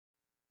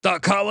The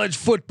college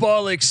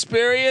football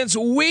experience,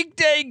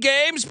 weekday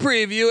games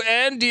preview,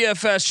 and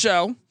DFS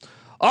show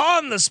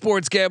on the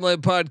Sports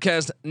Gambling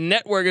Podcast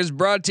Network is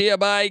brought to you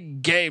by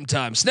Game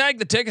Time. Snag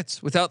the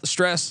tickets without the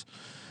stress.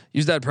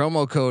 Use that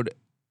promo code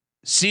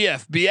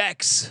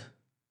CFBX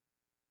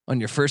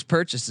on your first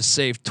purchase to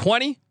save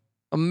 20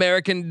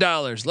 American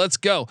dollars. Let's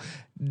go.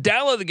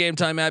 Download the Game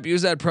Time app.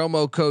 Use that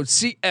promo code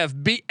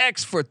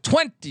CFBX for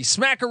 20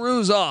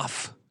 smackaroos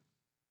off.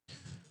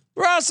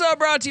 We're also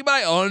brought to you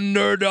by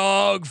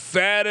Underdog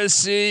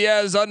Fantasy,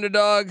 as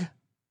Underdog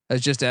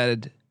has just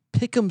added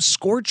Pick'em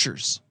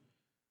Scorchers,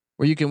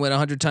 where you can win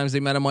 100 times the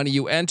amount of money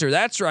you enter.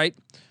 That's right.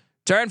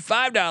 Turn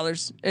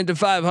 $5 into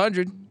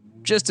 500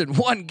 just in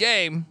one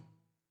game.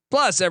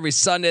 Plus, every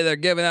Sunday they're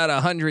giving out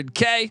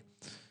 $100K.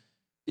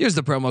 Use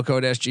the promo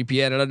code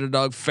SGPN at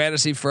Underdog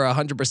Fantasy for a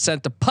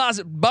 100%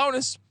 deposit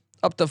bonus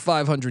up to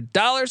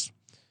 $500.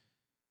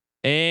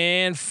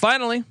 And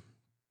finally,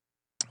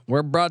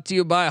 we're brought to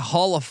you by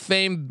Hall of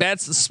Fame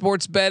Bets, the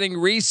sports betting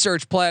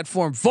research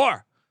platform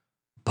for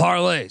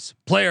parlays,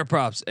 player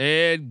props,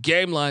 and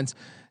game lines.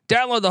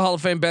 Download the Hall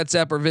of Fame Bets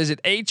app or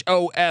visit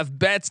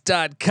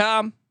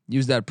hofbets.com.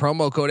 Use that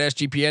promo code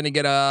SGPN to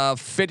get a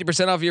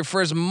 50% off your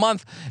first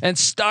month and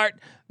start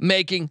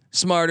making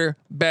smarter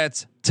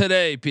bets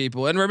today,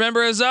 people. And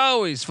remember, as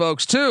always,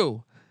 folks,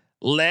 to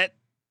let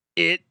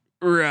it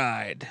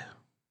ride.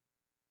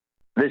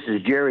 This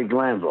is Jerry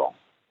Glanville,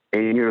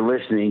 and you're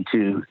listening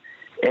to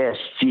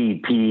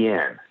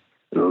SGPN.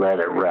 Let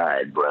it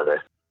ride,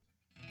 brother.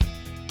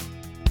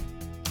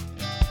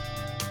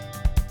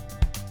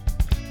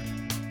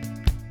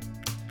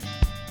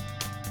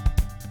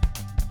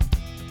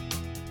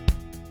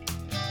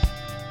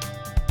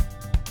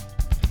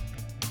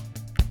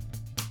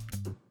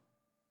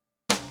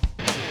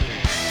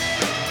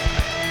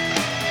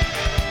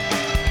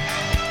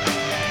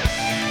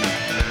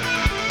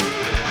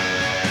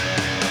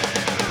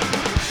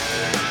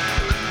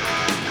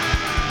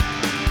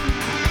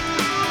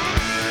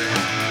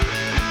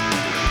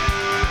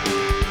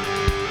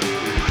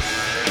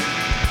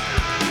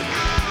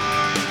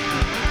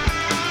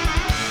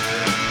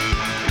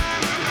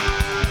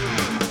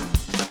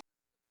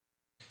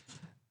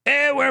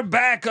 We're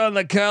back on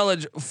the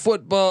college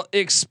football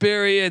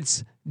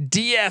experience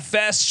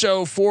DFS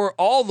show for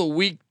all the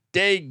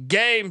weekday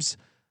games.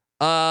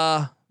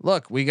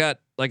 Look, we got,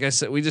 like I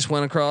said, we just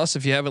went across.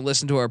 If you haven't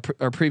listened to our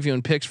preview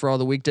and picks for all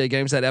the weekday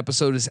games, that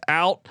episode is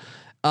out.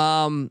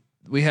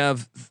 We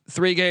have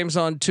 3 games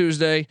on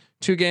Tuesday,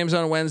 2 games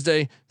on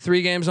Wednesday,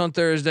 3 games on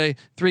Thursday,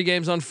 3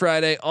 games on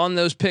Friday. On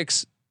those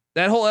picks,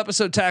 that whole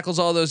episode tackles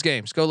all those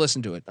games. Go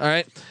listen to it. All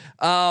right.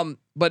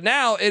 But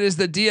now it is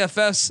the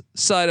DFS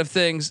side of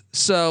things.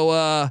 So,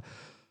 all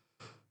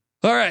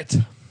right.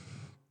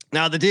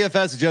 Now the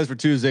DFS is just for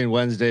Tuesday and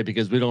Wednesday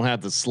because we don't have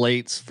the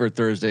slates for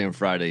Thursday and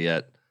Friday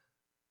yet.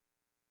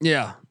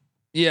 Yeah.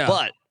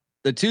 But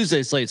the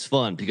Tuesday slate's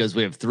fun because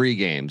we have 3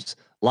 games.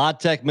 La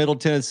Tech, Middle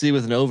Tennessee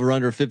with an over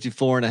under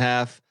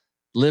 54.5.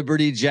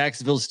 Liberty,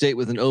 Jacksonville State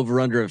with an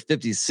over under of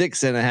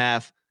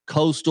 56.5.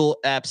 Coastal,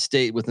 App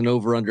State with an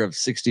over under of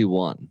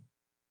 61.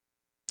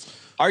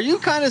 Are you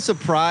kind of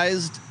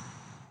surprised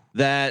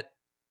that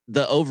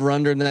the over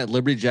under in that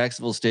Liberty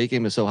Jacksonville State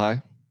game is so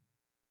high?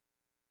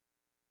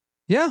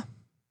 Yeah.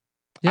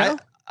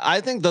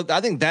 I think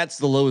that's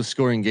the lowest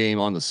scoring game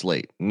on the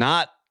slate,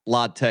 not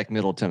La Tech,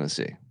 Middle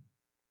Tennessee,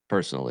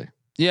 personally.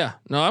 Yeah,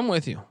 no, I'm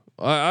with you.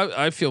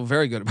 I feel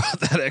very good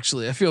about that.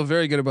 Actually, I feel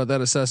very good about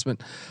that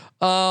assessment.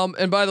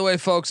 And by the way,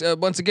 folks,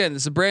 once again,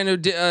 it's a brand new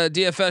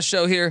DFS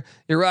show here.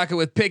 You're rocking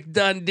with Pick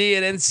Dundee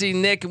and NC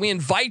Nick, and we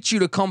invite you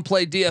to come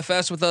play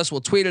DFS with us. We'll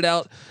tweet it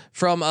out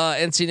from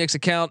NC Nick's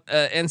account,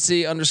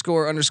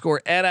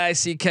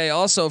 NC__NICK.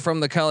 Also from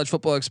the College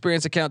Football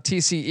Experience account,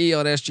 TCE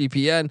on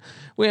SGPN.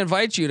 We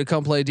invite you to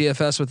come play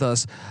DFS with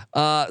us.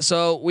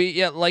 So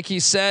like he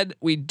said,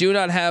 we do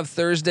not have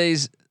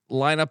Thursday's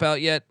lineup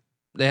out yet.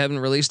 They haven't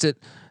released it.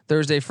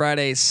 Thursday,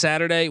 Friday,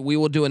 Saturday. We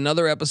will do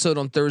another episode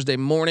on Thursday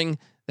morning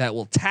that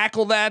will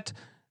tackle that.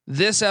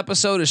 This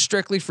episode is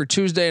strictly for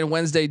Tuesday and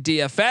Wednesday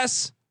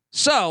DFS.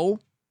 So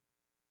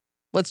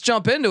let's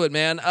jump into it,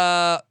 man.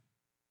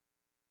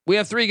 We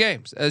have 3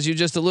 games, as you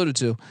just alluded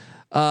to.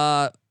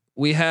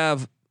 We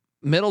have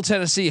Middle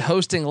Tennessee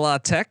hosting La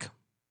Tech,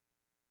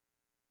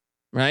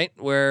 right?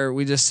 Where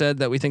we just said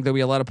that we think there'll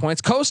be a lot of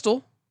points.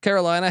 Coastal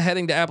Carolina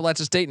heading to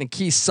Appalachian State in a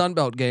key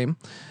Sunbelt game.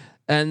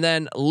 And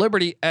then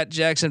Liberty at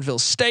Jacksonville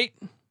State.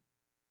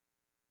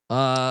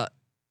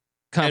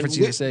 Conference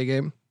USA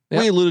game.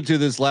 Yep. We alluded to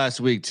this last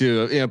week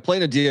too. You know,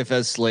 playing a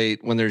DFS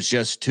slate when there's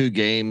just 2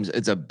 games,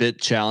 it's a bit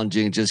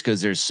challenging just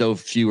because there's so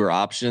fewer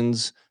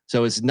options.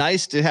 So it's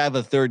nice to have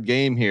a 3rd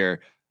game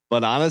here.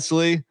 But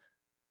honestly,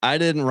 I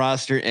didn't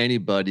roster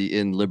anybody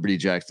in Liberty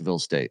Jacksonville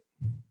State.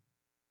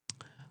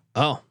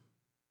 Oh,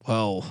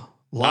 well,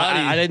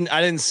 I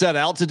didn't set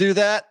out to do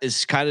that.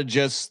 It's kind of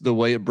just the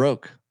way it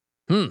broke.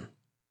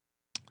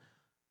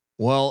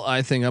 Well,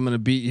 I think I'm going to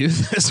beat you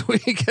this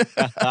week.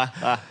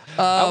 I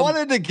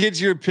wanted to get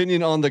your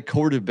opinion on the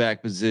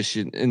quarterback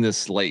position in this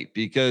slate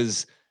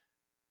because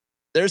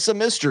there's some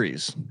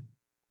mysteries.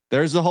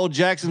 There's the whole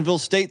Jacksonville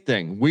State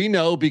thing. We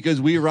know because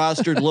we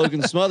rostered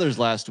Logan Smothers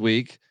last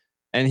week,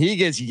 and he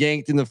gets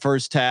yanked in the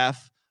first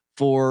half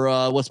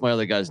for what's my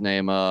other guy's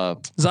name?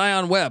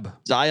 Zion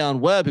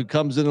Webb, who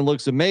comes in and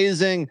looks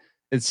amazing.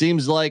 It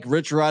seems like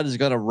Rich Rod is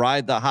going to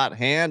ride the hot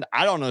hand.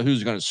 I don't know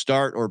who's going to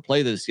start or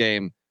play this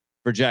game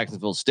for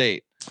Jacksonville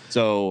State.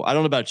 So I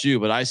don't know about you,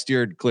 but I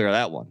steered clear of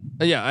that one.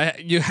 Yeah,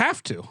 you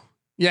have to.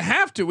 You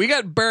have to. We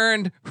got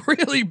burned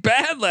really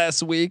bad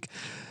last week.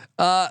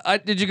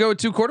 Did you go with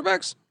 2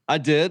 quarterbacks? I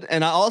did.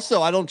 And I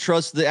don't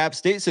trust the App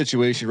State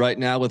situation right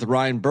now with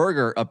Ryan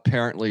Berger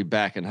apparently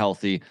back and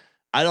healthy.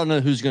 I don't know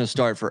who's going to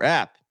start for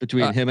App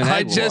between him and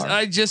Aguilar.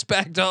 I just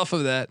backed off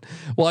of that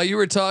while you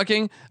were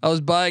talking. I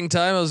was buying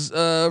time. I was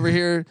over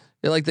here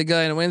like the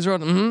guy in Wayne's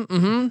World.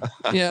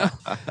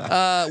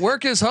 Yeah.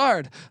 Work is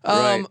hard.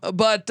 Right.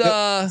 But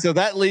so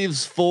that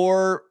leaves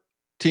 4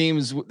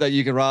 teams that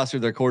you can roster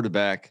their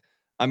quarterback.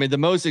 I mean, the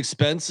most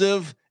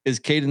expensive is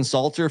Caden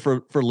Salter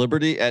for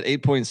Liberty at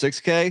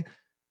 8.6K,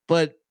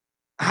 but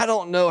I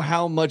don't know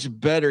how much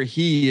better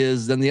he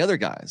is than the other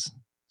guys.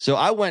 So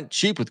I went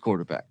cheap with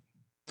quarterback.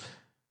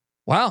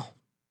 Wow.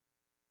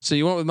 So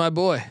you went with my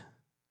boy.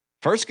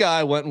 First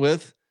guy I went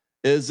with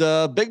is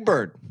Big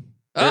Bird.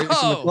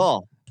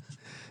 Oh,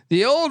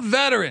 the old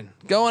veteran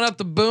going up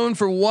to Boone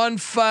for one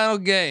final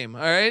game.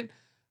 All right.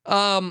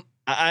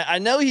 I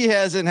know he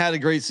hasn't had a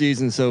great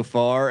season so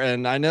far,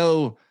 and I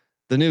know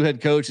the new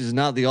head coach is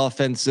not the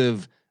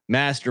offensive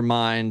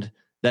mastermind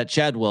that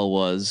Chadwell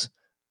was,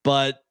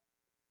 but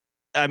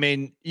I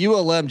mean,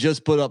 ULM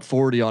just put up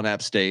 40 on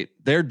App State.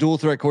 Their dual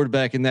threat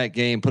quarterback in that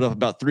game put up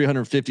about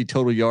 350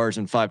 total yards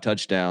and 5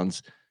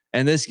 touchdowns.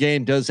 And this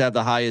game does have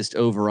the highest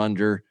over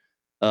under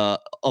of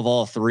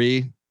all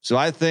 3. So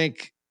I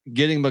think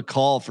getting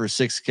McCall for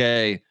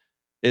 6K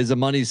is a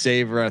money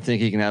saver. I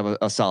think he can have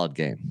a solid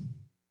game.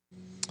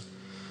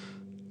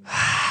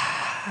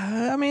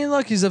 I mean,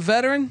 look, he's a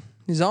veteran.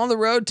 He's on the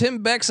road.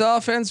 Tim Beck's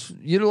offense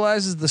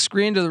utilizes the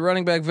screen to the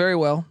running back very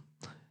well.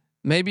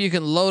 Maybe you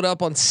can load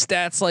up on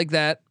stats like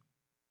that.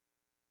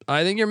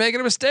 I think you're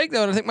making a mistake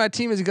though, and I think my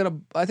team is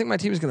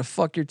gonna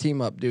fuck your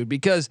team up, dude.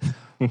 Because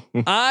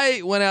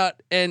I went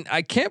out and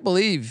I can't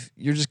believe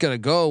you're just gonna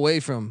go away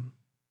from.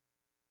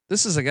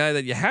 This is a guy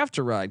that you have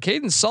to ride,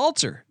 Caden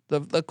Salter,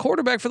 the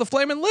quarterback for the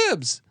Flamin'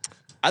 Libs.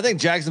 I think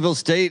Jacksonville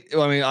State.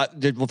 I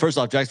mean, first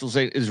off, Jacksonville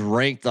State is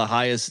ranked the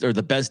highest or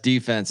the best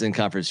defense in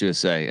Conference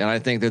USA, and I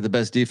think they're the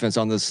best defense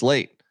on this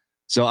slate.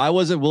 So I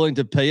wasn't willing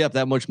to pay up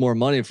that much more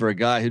money for a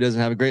guy who doesn't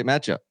have a great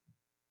matchup.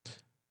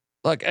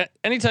 Look,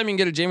 anytime you can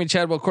get a Jamie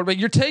Chadwell quarterback,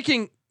 you're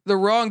taking the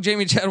wrong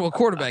Jamie Chadwell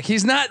quarterback.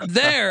 He's not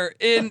there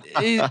in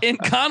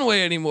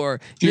Conway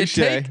anymore. You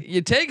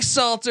take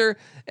Salter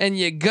and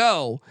you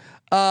go.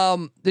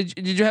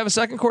 Did you have a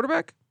second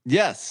quarterback?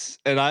 Yes,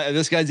 and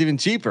this guy's even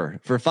cheaper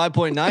for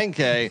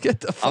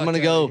 5.9K. I'm going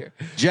to go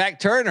Jack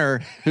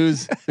Turner,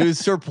 who's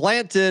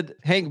supplanted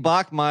Hank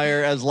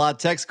Bachmeier as La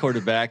Tech's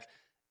quarterback.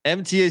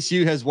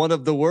 MTSU has one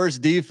of the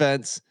worst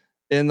defense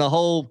in the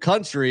whole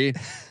country,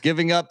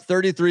 giving up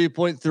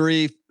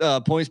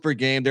 33.3 points per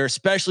game. They're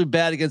especially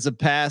bad against the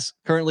pass,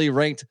 currently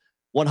ranked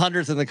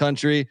 100th in the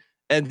country.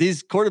 And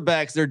these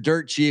quarterbacks, they're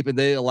dirt cheap, and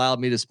they allowed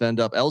me to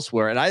spend up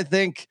elsewhere. And I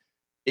think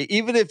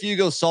even if you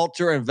go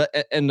Salter and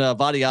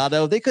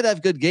Vadiato, they could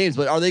have good games,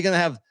 but are they going to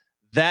have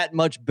that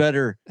much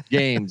better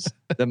games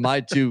than my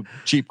 2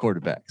 cheap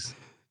quarterbacks?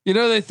 You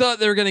know, they thought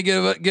they were going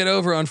to get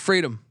over on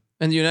Freedom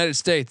in the United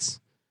States.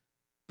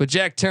 But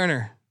Jack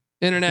Turner,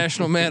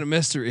 international man of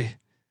mystery,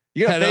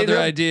 had other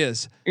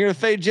ideas. You're gonna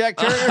fade Jack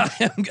Turner?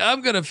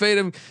 I'm gonna fade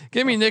him.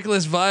 Give me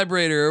Nicholas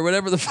Vibrator or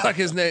whatever the fuck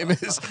his name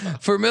is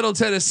for Middle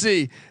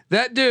Tennessee.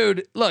 That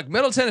dude, look,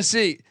 Middle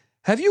Tennessee.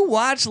 Have you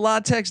watched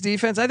La Tech's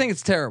defense? I think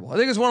it's terrible. I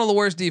think it's one of the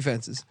worst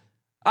defenses.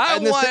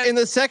 In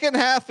the second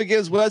half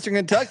against Western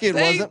Kentucky, it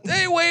wasn't.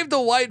 They waved the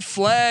white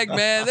flag,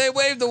 man. They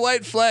waved the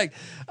white flag.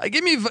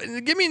 Give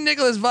me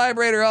Nicholas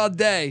Vibrator all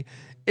day.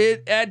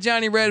 At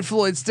Johnny Red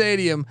Floyd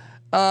Stadium.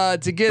 To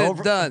get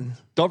it done.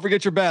 Don't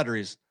forget your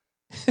batteries.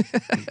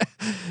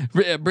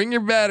 Bring your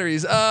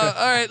batteries. All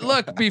right,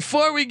 look,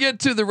 before we get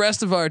to the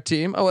rest of our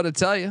team, I want to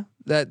tell you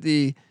that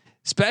the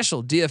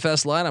special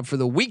DFS lineup for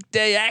the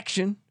weekday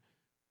action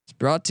is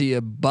brought to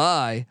you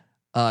by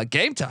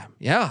Game Time.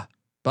 Yeah.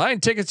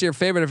 Buying tickets to your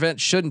favorite event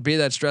shouldn't be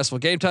that stressful.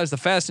 Game Time is the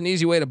fast and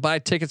easy way to buy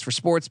tickets for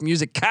sports,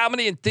 music,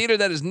 comedy, and theater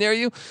that is near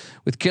you.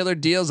 With killer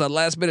deals on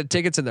last-minute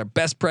tickets and their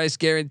best price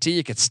guarantee,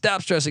 you can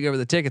stop stressing over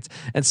the tickets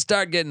and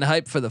start getting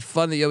hyped for the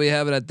fun that you'll be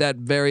having at that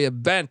very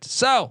event.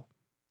 So,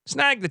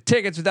 snag the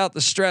tickets without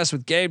the stress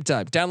with Game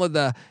Time. Download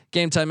the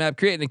Game Time app,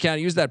 create an account,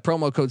 use that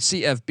promo code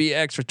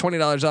CFBX for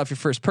 $20 off your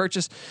first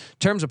purchase.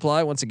 Terms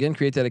apply. Once again,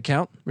 create that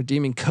account.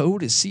 Redeeming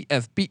code is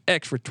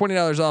CFBX for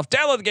 $20 off.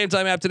 Download the Game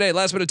Time app today.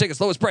 Last minute tickets,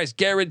 lowest price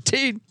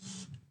guaranteed.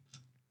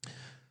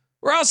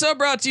 We're also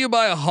brought to you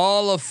by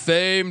Hall of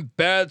Fame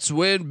Bets.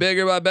 Win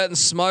bigger by betting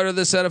smarter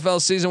this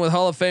NFL season with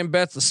Hall of Fame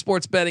Bets, the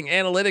sports betting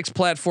analytics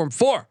platform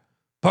for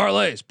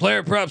parlays,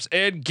 player props,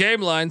 and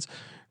game lines.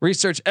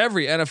 Research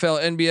every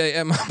NFL, NBA,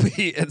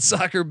 MLB, and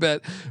soccer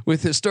bet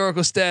with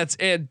historical stats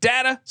and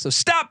data. So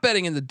stop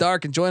betting in the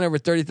dark and join over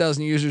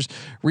 30,000 users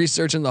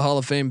researching the Hall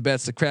of Fame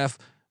bets to craft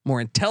more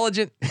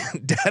intelligent,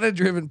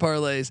 data-driven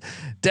parlays.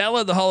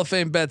 Download the Hall of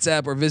Fame Bets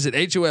app or visit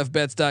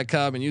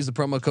hofbets.com and use the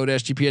promo code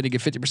SGPN to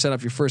get 50%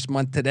 off your first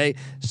month today.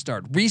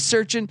 Start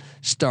researching,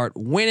 start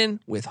winning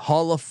with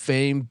Hall of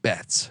Fame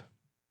Bets.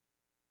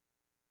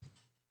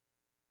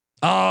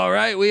 All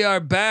right, we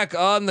are back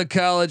on the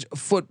college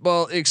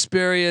football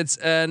experience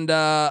and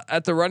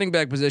at the running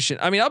back position.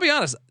 I mean, I'll be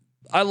honest,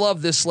 I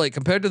love this slate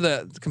compared to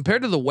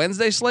the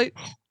Wednesday slate.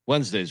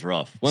 Wednesday's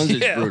rough.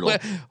 Wednesday's brutal.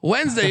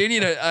 Wednesday, you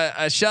need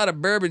a shot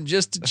of bourbon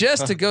just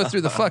to go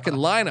through the fucking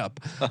lineup.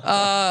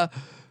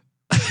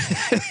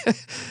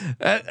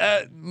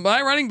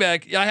 My running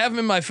back, I have him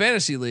in my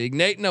fantasy league.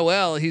 Nate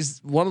Noel, he's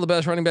one of the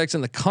best running backs in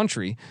the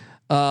country.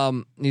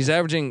 He's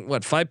averaging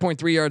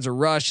 5.3 yards a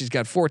rush. He's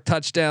got 4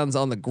 touchdowns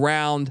on the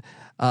ground.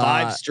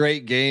 5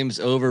 straight games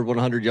over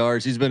 100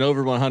 yards. He's been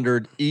over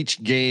 100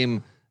 each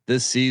game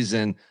this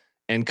season.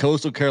 And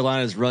Coastal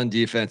Carolina's run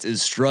defense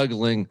is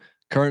struggling.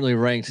 Currently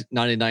ranked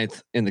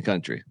 99th in the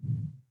country.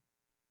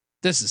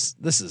 This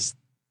is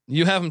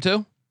you have him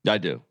too? I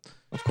do,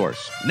 of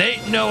course.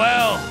 Nate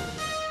Noel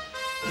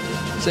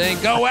saying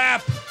go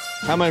app.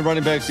 How many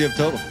running backs do you have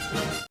total?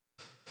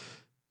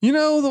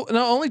 No,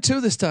 only 2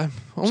 this time.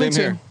 Only Same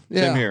 2. Here.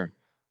 Yeah. Same here.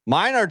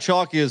 Mine are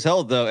chalky as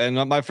hell though, and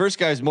my first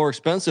guy is more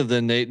expensive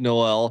than Nate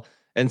Noel.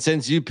 And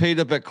since you paid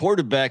up at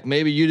quarterback,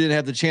 maybe you didn't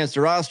have the chance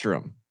to roster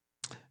him.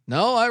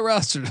 No, I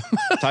rostered him.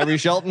 Tyree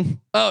Shelton.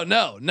 Oh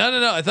no.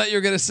 I thought you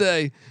were gonna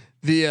say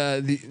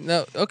the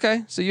no.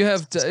 Okay, so you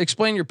have to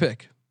explain your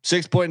pick.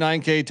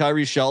 6.9K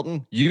Tyree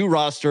Shelton. You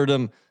rostered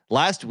him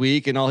last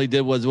week, and all he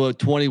did was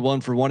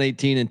 21 for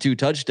 118 and 2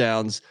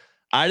 touchdowns.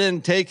 I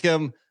didn't take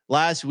him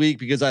last week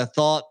because I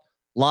thought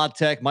La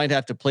Tech might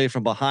have to play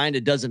from behind.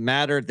 It doesn't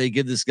matter. They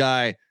give this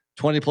guy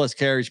 20 plus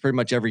carries pretty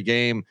much every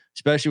game,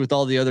 especially with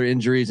all the other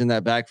injuries in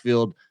that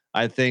backfield.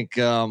 I think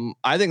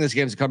this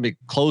game is going to be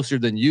closer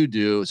than you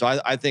do. So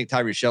I think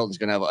Tyree Shelton's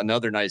going to have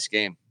another nice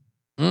game.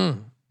 All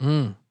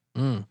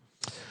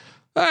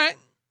right.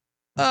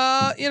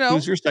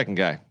 Who's your second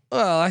guy?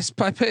 Well, I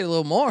paid a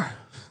little more.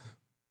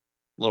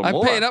 I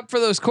paid up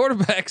for those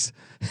quarterbacks.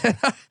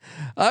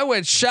 I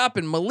went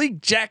shopping. Malik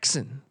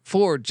Jackson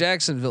for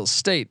Jacksonville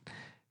State.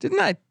 Didn't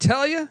I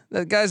tell you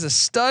that guy's a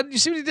stud? You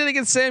see what he did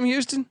against Sam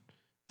Houston?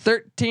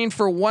 13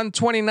 for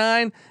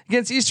 129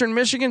 against Eastern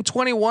Michigan,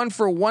 21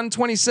 for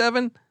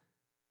 127.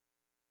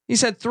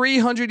 He's had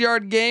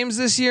 300-yard games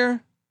this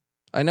year.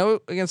 I know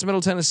against Middle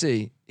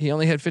Tennessee, he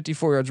only had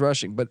 54 yards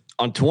rushing, but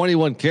on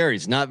 21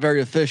 carries, not very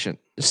efficient.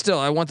 Still,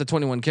 I want the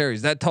 21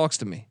 carries. That talks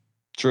to me.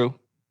 True.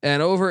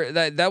 And over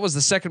that was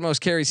the second most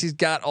carries he's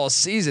got all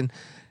season.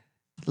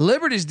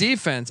 Liberty's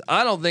defense,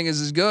 I don't think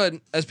is as good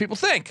as people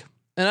think.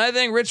 And I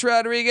think Rich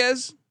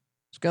Rodriguez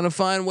is going to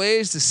find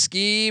ways to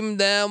scheme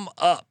them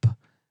up.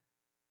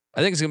 I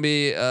think it's gonna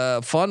be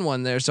a fun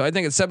one there. So I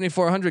think it's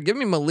 7,400. Give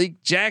me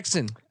Malik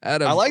Jackson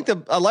out of. I like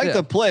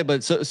the play,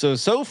 but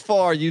so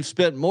far you've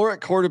spent more at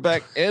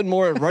quarterback and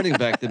more at running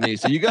back than me.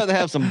 So you got to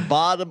have some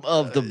bottom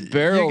of the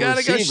barrel. You got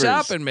to go receivers.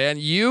 shopping, man.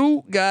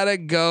 You got to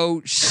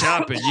go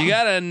shopping. You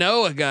got to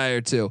know a guy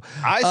or two.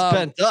 I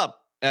spent up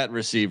at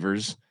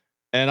receivers,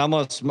 and I'm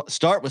gonna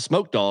start with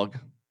Smoke Dog.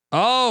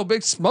 Oh,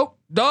 big Smoke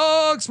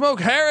Dog,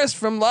 Smoke Harris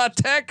from La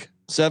Tech.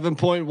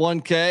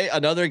 7.1K,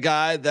 another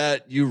guy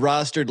that you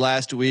rostered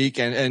last week,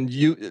 and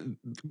you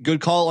good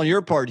call on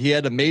your part. He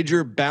had a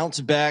major bounce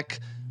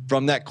back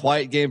from that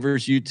quiet game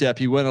versus UTEP.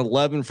 He went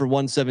 11 for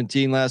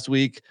 117 last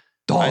week.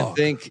 Dog. I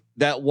think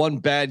that one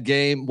bad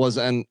game was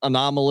an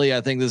anomaly.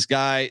 I think this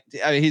guy,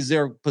 he's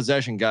their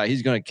possession guy.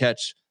 He's going to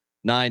catch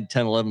 9,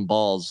 10, 11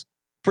 balls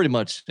pretty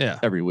much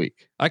every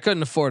week. I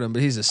couldn't afford him,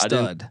 but he's a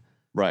stud.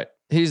 Right.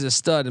 He's a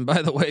stud. And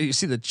by the way, you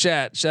see the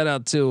chat. Shout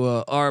out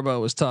to Arba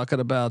was talking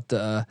about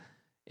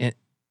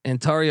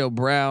Ontario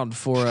Brown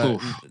for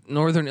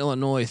Northern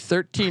Illinois,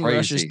 13 Crazy.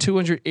 rushes,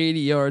 280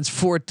 yards,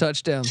 4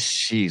 touchdowns.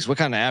 Jeez, what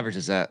kind of average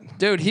is that?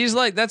 Dude, he's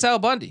like, that's Al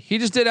Bundy. He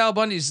just did Al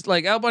Bundy's,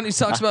 like Al Bundy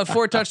talks about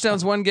 4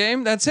 touchdowns, 1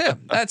 game. That's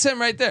him. That's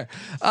him right there.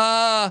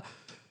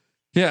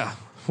 Yeah.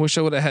 Wish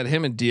I would have had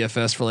him in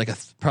DFS for like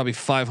probably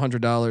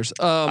 $500.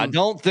 I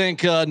don't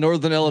think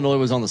Northern Illinois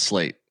was on the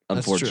slate,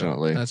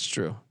 unfortunately. That's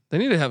true. They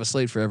need to have a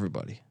slate for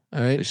everybody.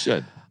 All right. They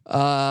should.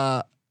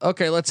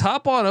 Okay, let's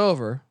hop on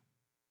over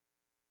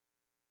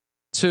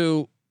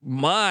to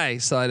my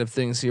side of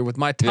things here with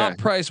my top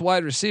price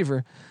wide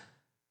receiver.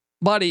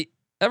 Buddy,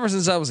 ever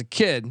since I was a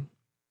kid,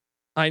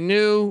 I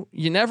knew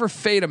you never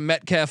fade a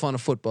Metcalf on a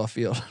football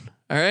field.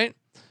 All right.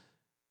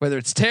 Whether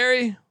it's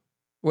Terry,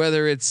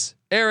 whether it's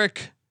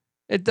Eric,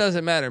 it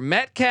doesn't matter.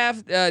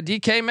 Metcalf,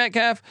 DK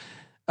Metcalf,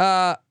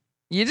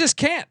 you just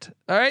can't.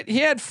 All right. He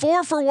had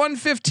 4 for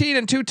 115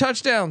 and 2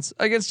 touchdowns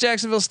against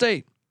Jacksonville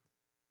State.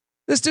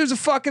 This dude's a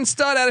fucking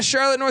stud out of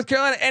Charlotte, North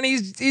Carolina, and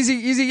he's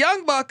a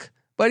young buck.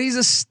 But he's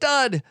a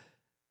stud.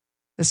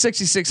 At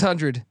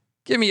 6,600.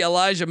 Give me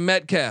Elijah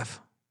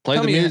Metcalf. Play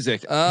the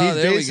music. He's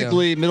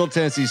basically Middle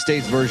Tennessee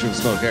State's version of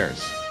Smoke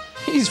Harris.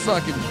 He's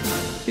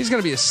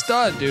gonna be a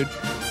stud, dude.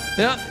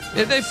 Yeah,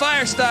 if they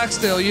fire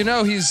Stockstill,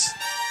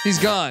 he's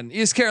gone.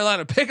 East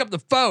Carolina, pick up the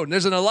phone.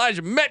 There's an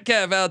Elijah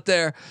Metcalf out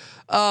there.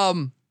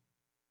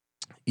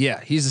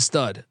 Yeah, he's a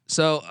stud.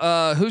 So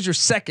who's your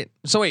second?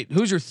 So wait,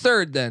 who's your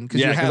third then?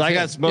 Because I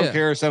got Smoke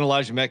Harris and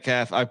Elijah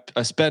Metcalf.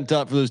 I spent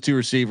up for those two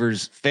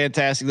receivers.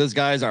 Fantastic. Those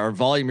guys are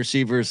volume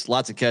receivers,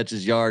 lots of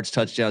catches, yards,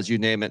 touchdowns, you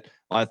name it.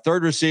 My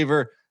third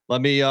receiver,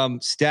 let me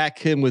stack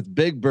him with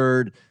Big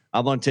Bird.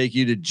 I'm going to take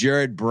you to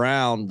Jared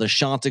Brown, the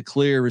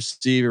Chanticleer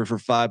receiver for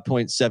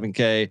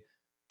 5.7K,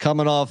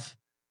 coming off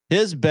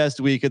his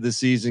best week of the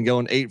season,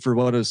 going 8 for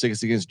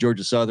 106 against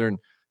Georgia Southern.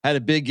 Had a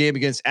big game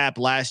against App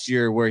last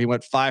year where he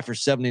went 5 for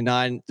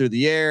 79 through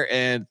the air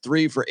and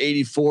 3 for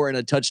 84 and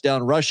a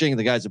touchdown rushing.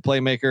 The guy's a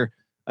playmaker.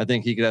 I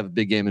think he could have a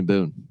big game in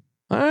Boone.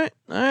 All right.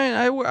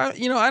 I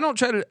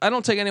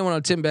don't take anyone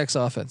on Tim Beck's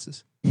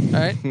offenses. All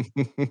right.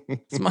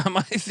 It's my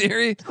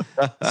theory.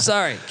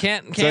 Sorry.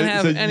 Can't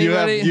have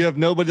anybody. You have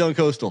nobody on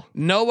Coastal.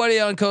 Nobody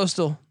on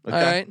Coastal.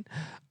 Okay.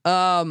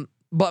 All right.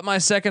 But my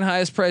second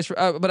highest price,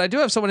 but I do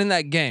have someone in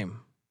that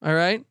game. All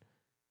right.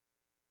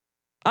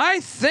 I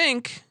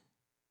think,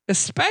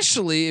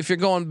 especially if you're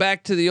going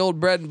back to the old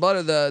bread and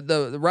butter,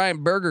 the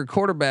Ryan Berger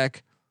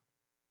quarterback,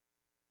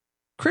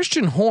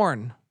 Christian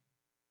Horn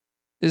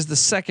is the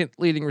second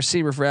leading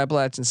receiver for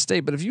Appalachian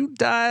State. But if you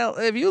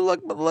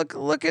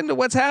look into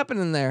what's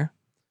happening there,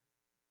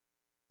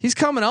 he's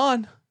coming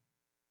on. I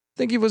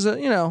think he was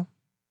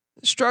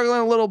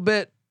struggling a little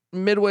bit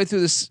midway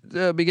through this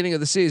beginning of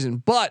the season,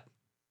 but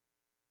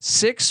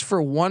 6 for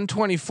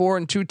 124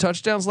 and 2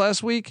 touchdowns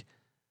last week.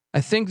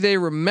 I think they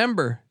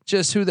remember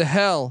just who the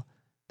hell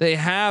they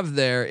have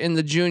there in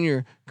the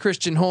junior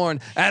Christian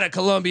Horn out of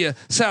Columbia,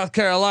 South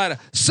Carolina.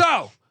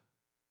 So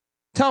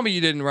tell me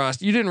you didn't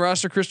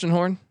roster Christian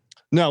Horn?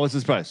 No, what's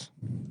his price?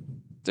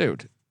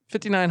 Dude,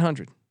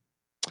 5,900.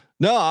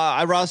 No,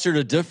 I rostered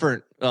a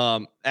different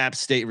App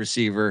State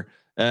receiver,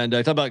 and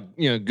I talk about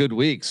good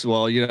weeks.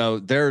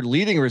 Well, their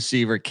leading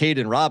receiver,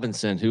 Caden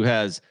Robinson, who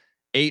has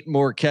 8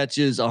 more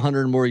catches,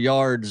 100 more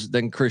yards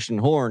than Christian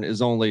Horn,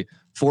 is only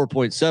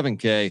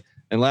 4.7K.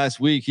 And last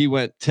week he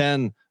went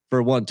 10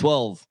 for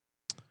 112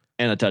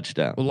 and a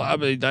touchdown. Well, I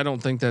mean, I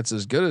don't think that's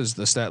as good as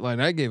the stat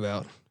line I gave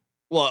out.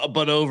 Well,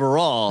 but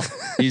overall,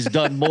 he's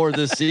done more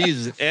this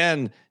season,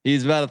 and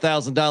he's about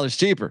 $1,000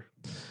 cheaper.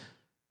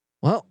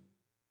 Well,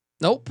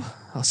 nope.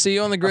 I'll see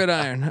you on the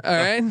gridiron. All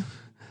right.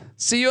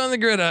 See you on the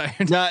gridiron.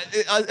 Now,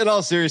 in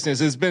all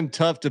seriousness, it's been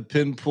tough to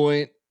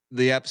pinpoint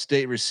the App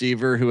State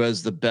receiver who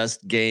has the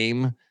best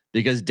game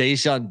because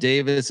Deshaun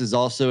Davis is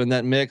also in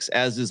that mix,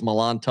 as is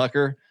Milan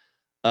Tucker.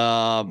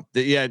 That's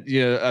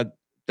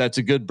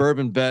a good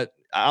bourbon bet.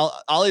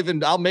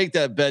 I'll make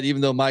that bet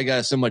even though my guy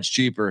is so much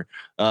cheaper.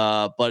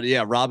 But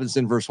yeah,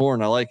 Robinson versus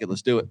Horn. I like it.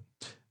 Let's do it.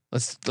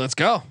 Let's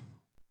go.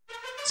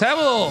 Let's have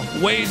a little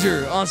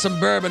wager on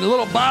some bourbon, a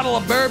little bottle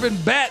of bourbon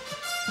bet.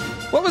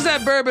 What was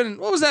that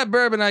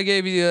bourbon I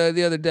gave you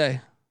the other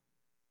day?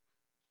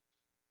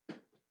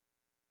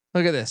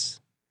 Look at this.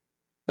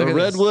 The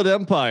Redwood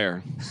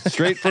Empire,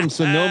 straight from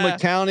Sonoma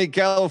County,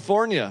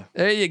 California.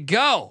 There you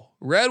go.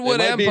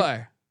 Redwood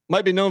Empire.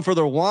 Might be known for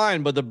their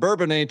wine, but the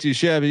bourbon ain't too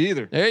shabby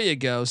either. There you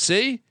go.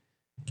 See,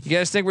 you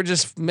guys think we're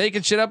just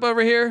making shit up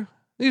over here?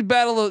 These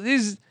battles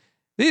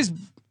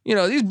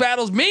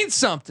mean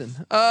something.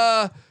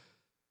 All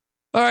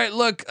right,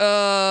 look,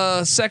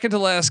 second to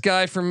last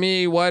guy for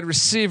me, wide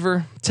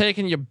receiver,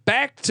 taking you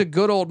back to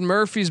good old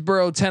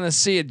Murfreesboro,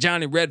 Tennessee at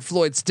Johnny Red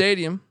Floyd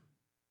Stadium.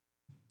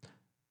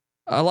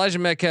 Elijah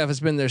Metcalf has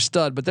been their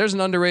stud, but there's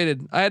an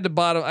underrated. I had to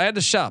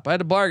bargain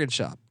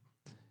shop.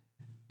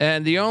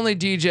 And the only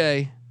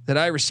DJ that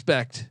I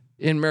respect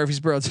in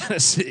Murfreesboro,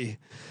 Tennessee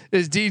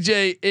is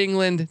DJ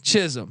England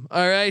Chisholm.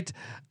 All right.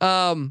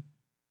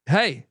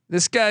 Hey,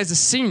 this guy's a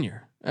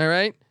senior. All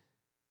right.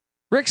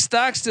 Rick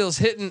Stockstill's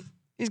hitting.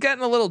 He's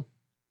gotten a little,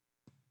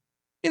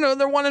 they're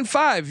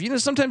 1-5.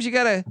 Sometimes you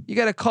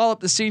gotta call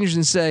up the seniors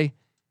and say,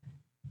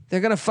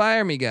 they're going to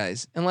fire me,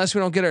 guys, unless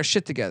we don't get our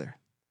shit together.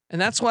 And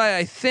that's why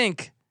I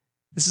think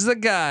this is a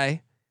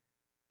guy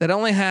that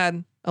only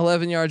had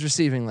 11 yards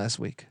receiving last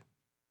week.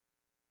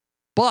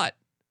 But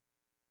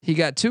he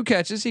got 2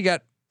 catches. He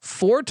got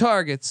 4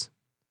 targets.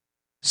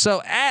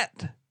 So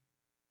at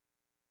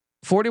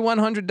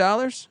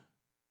 $4,100,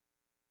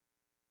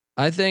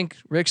 I think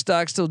Rick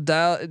Stockstill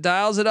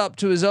dials it up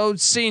to his old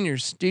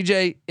seniors.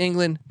 DJ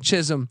England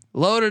Chisholm,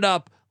 load it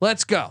up.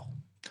 Let's go.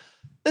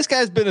 This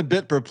guy's been a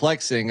bit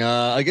perplexing.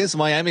 Against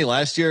Miami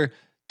last year,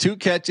 2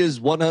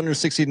 catches,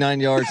 169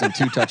 yards, and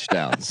 2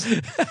 touchdowns.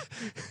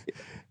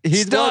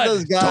 He's one of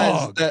those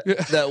guys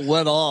that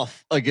went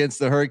off against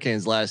the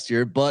Hurricanes last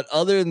year, but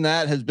other than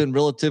that has been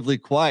relatively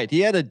quiet. He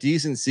had a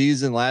decent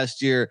season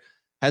last year,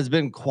 has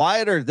been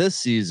quieter this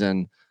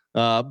season.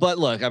 But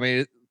look, I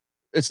mean,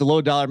 it's a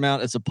low dollar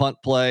amount. It's a punt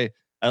play.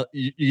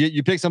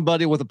 You pick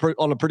somebody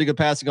on a pretty good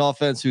passing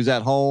offense who's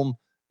at home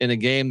in a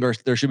game where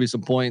there should be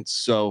some points.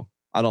 So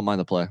I don't mind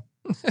the play.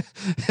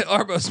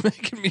 Arbo's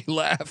making me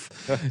laugh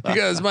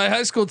because my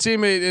high school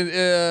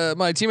teammate,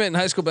 my teammate in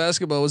high school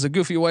basketball was a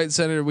goofy white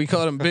senator. We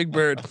called him Big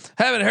Bird.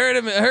 Haven't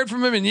heard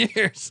from him in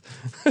years.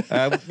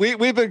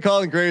 We've been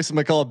calling Grayson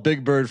McCall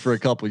Big Bird for a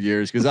couple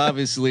years because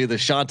obviously the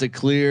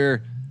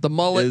Chanticleer, the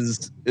mullet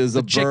is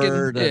a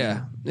bird.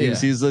 Yeah, he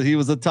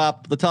was the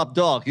top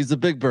dog. He's the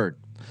Big Bird.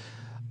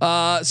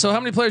 So how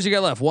many players you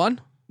got left? One?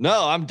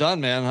 No, I'm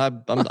done,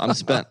 man. I'm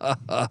spent.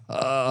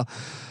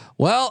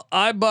 Well,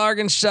 I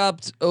bargain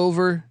shopped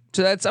over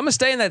to that. I'm gonna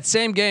stay in that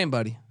same game,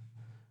 buddy.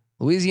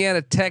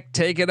 Louisiana Tech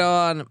take it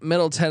on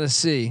Middle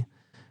Tennessee.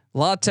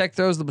 La Tech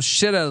throws the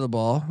shit out of the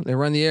ball. They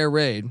run the air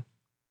raid.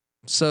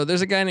 So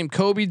there's a guy named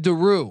Kobe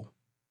DeRue,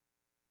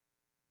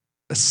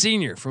 a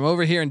senior from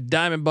over here in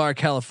Diamond Bar,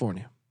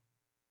 California.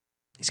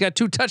 He's got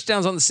 2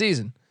 touchdowns on the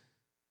season,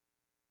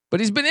 but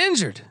he's been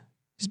injured.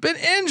 He's been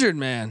injured,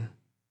 man.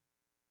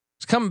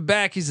 He's coming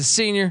back. He's a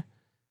senior.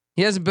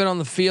 He hasn't been on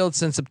the field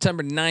since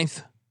September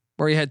 9th,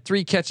 where he had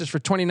 3 catches for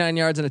 29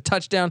 yards and a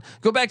touchdown.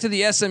 Go back to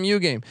the SMU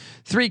game.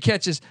 3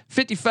 catches,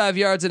 55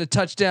 yards and a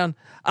touchdown.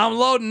 I'm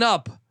loading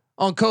up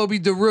on Kobe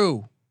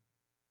DeRue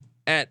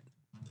at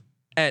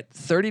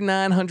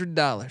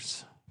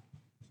 $3,900.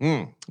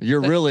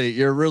 You're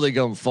really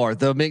going far.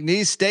 The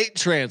McNeese State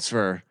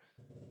transfer.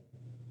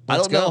 I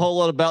don't know a whole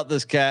lot about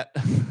this cat.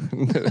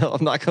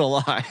 I'm not gonna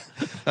lie.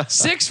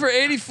 6 for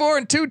 84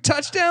 and 2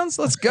 touchdowns.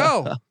 Let's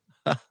go.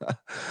 All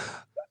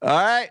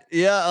right.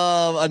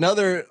 Yeah.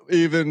 Another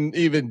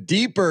even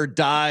deeper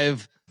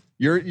dive.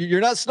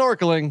 You're not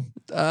snorkeling.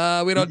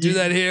 We don't do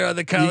that here on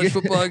the college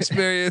football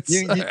experience.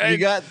 You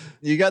got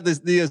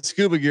the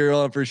scuba gear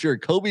on for sure.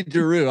 Kobe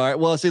DeRue. All right.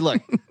 Well, see,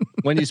 look,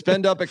 when you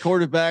spend up at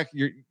quarterback,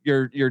 you're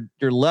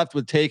left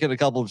with taking a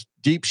couple of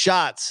deep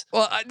shots.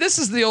 Well, this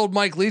is the old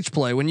Mike Leach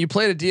play. When you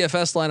played a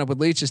DFS lineup with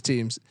Leach's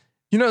teams,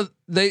 you know,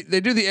 they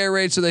do the air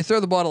raid, so they throw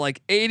the ball to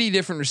like 80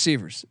 different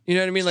receivers. You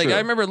know what I mean? Like I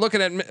remember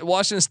looking at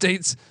Washington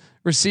State's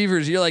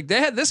receivers. You're like, they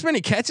had this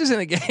many catches in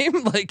a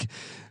game, like,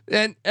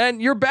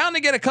 and you're bound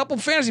to get a couple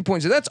fantasy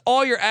points. That's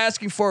all you're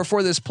asking for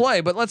this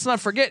play. But let's not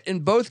forget, in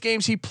both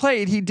games he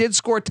played, he did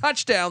score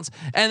touchdowns,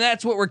 and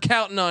that's what we're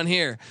counting on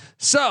here.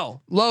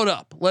 So load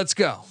up, let's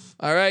go.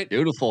 All right,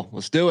 beautiful.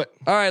 Let's do it.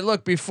 All right,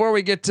 look, before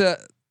we get to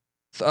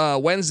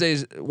Wednesday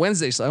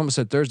slate. I almost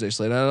said Thursday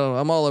slate.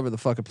 I'm all over the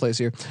fucking place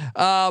here.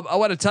 I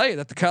want to tell you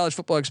that the College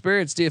Football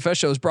Experience DFS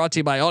show is brought to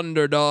you by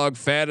Underdog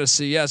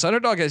Fantasy. Yes,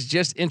 Underdog has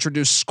just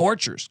introduced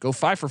Scorchers. Go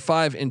 5 for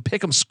 5 and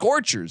pick 'em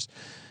Scorchers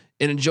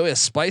and enjoy a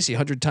spicy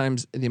 100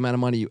 times the amount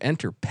of money you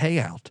enter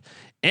payout.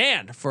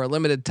 And for a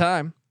limited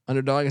time,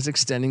 Underdog is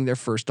extending their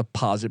first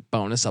deposit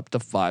bonus up to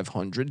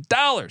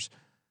 $500.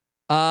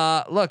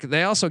 Look,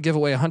 they also give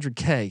away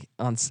 $100K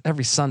on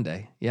every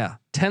Sunday. Yeah,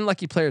 10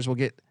 lucky players will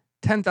get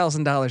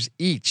 $10,000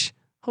 each.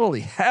 Holy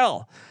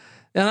hell.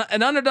 And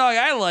an underdog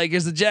I like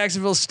is the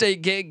Jacksonville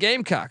State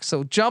Gamecocks.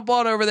 So jump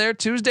on over there.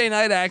 Tuesday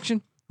night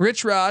action.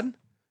 Rich Rod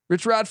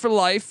for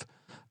life.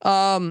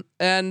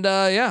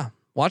 Yeah,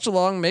 watch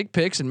along, make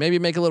picks, and maybe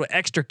make a little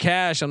extra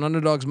cash on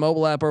Underdog's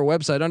mobile app or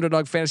website,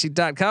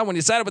 underdogfantasy.com. When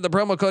you sign up with the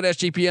promo code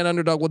SGPN,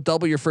 Underdog will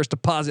double your first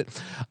deposit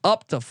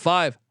up to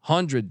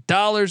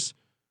 $500.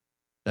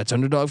 That's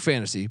Underdog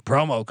Fantasy,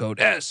 promo code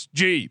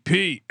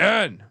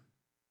SGPN.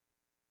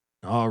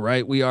 All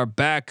right, we are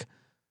back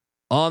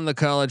on the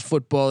College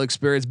Football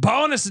Experience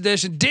bonus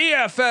edition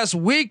DFS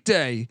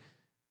weekday.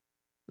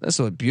 That's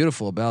what's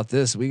beautiful about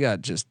this. We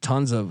got just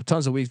tons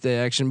of weekday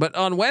action. But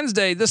on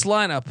Wednesday, this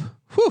lineup,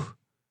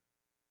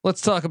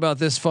 let's talk about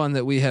this fun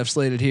that we have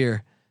slated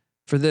here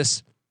for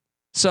this.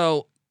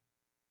 So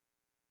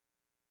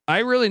I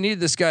really need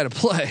this guy to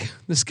play.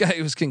 This guy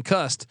was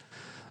concussed.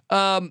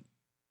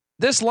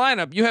 This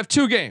lineup, you have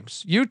 2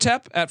 games.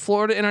 UTEP at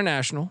Florida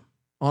International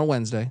on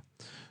Wednesday.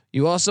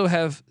 You also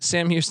have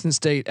Sam Houston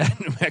State at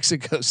New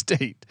Mexico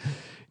State.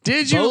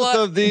 Both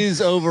of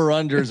these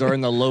over-unders are in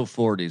the low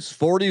 40s.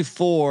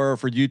 44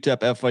 for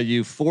UTEP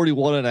FIU,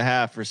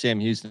 41.5 for Sam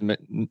Houston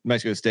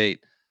Mexico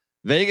State.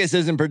 Vegas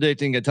isn't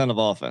predicting a ton of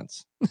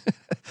offense.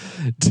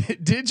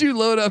 Did you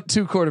load up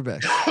 2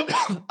 quarterbacks?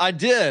 I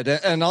did,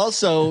 and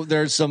also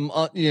there's some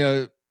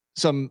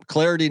some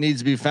clarity needs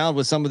to be found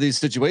with some of these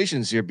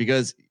situations here,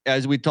 because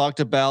as we talked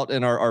about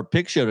in our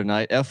pick show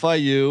tonight,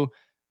 FIU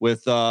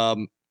with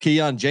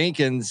Keon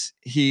Jenkins,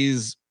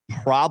 he's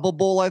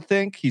probable. I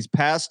think he's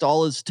passed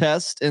all his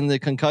tests in the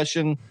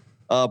concussion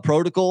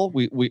protocol.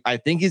 I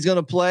think he's going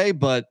to play,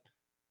 but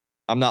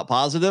I'm not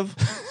positive.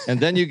 And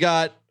then you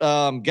got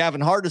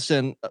Gavin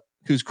Hardison,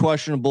 who's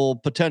questionable,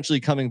 potentially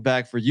coming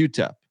back for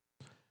UTEP.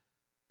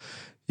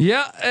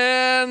 Yeah,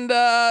 and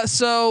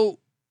so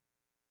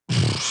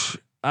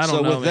I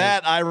don't know. So with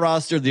that, I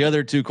rostered the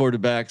other 2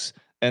 quarterbacks,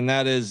 and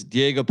that is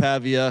Diego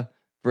Pavia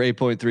for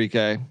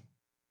 8.3K.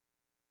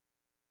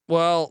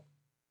 Well,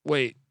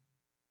 wait.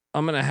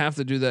 I'm gonna have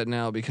to do that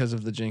now because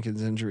of the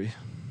Jenkins injury.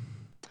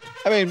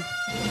 I mean,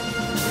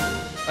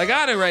 I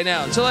got it right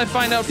now until I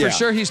find out for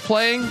sure he's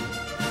playing.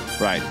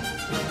 Right.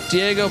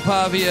 Diego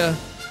Pavia.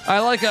 I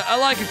like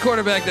a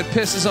quarterback that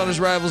pisses on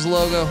his rival's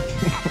logo.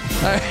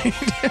 All right.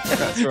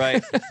 That's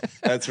right.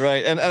 That's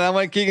right. And I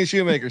went Keegan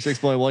Shoemaker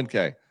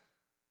 6.1K.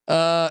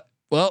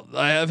 Well,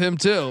 I have him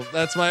too.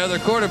 That's my other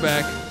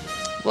quarterback.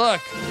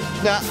 Look,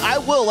 now I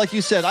will, like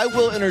you said, I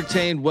will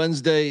entertain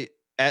Wednesday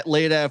at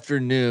late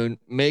afternoon,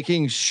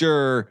 making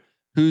sure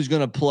who's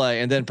going to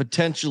play and then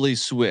potentially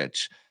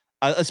switch.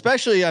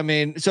 Especially, I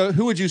mean, so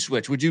who would you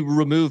switch? Would you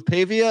remove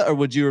Pavia or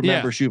would you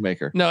remember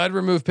Shoemaker? No, I'd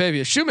remove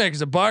Pavia.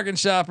 Shoemaker's a bargain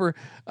shopper.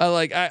 I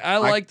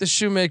like the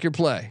Shoemaker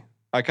play.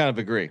 I kind of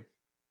agree.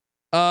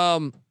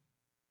 At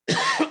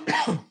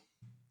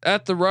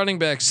the running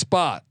back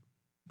spot,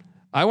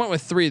 I went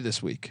with 3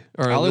 this week.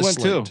 Or I only went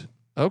 2.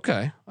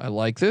 Okay, I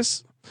like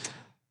this.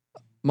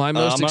 My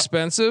most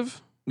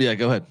expensive. Yeah,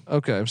 go ahead.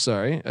 Okay, I'm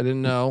sorry, I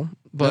didn't know,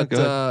 but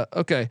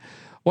okay.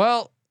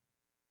 Well,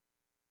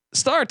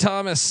 Star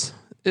Thomas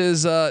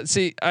is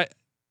see,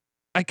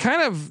 I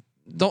kind of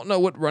don't know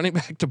what running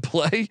back to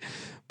play,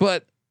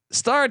 but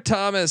Star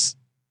Thomas,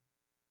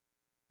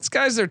 this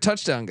guy's their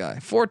touchdown guy.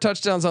 4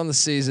 touchdowns on the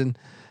season.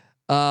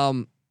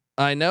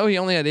 I know he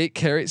only had 8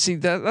 carries. See,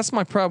 that's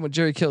my problem with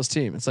Jerry Kill's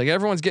team. It's like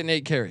everyone's getting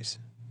 8 carries.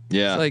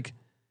 Yeah. It's like,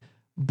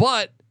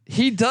 but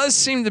he does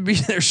seem to be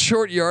their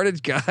short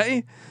yardage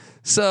guy.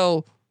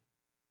 So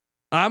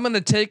I'm going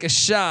to take a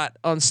shot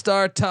on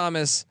Star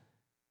Thomas.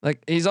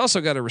 Like, he's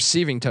also got a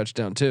receiving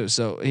touchdown too.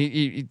 So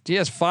he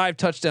has 5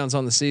 touchdowns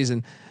on the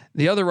season.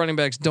 The other running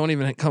backs don't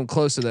even come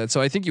close to that. So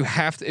I think you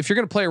have to, if you're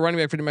going to play a running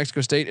back for New Mexico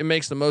State, it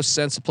makes the most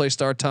sense to play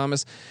Star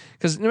Thomas,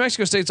 because New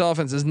Mexico State's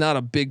offense is not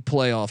a big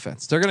play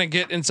offense. They're going to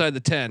get inside the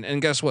 10, and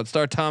guess what?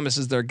 Star Thomas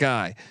is their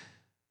guy.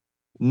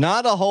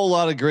 Not a whole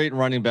lot of great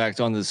running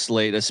backs on this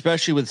slate,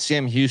 especially with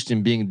Sam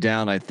Houston being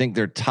down. I think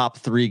they're top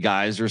 3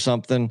 guys or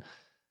something.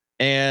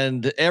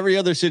 And every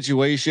other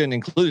situation,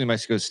 including New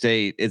Mexico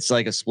State, it's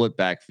like a split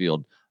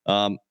backfield.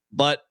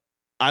 But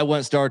I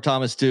went Star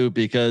Thomas too,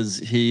 because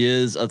he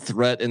is a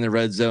threat in the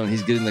red zone.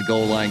 He's getting the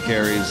goal line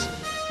carries.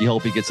 You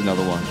hope he gets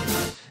another one.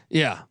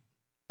 Yeah.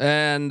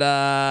 And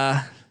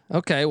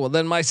okay, well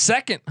then my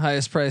second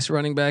highest price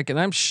running back, and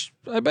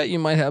I bet you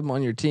might have him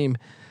on your team.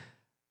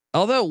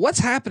 Although, what's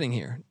happening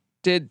here?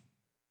 Do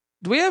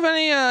we have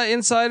any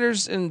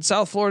insiders in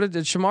South Florida?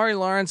 Did Shamari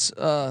Lawrence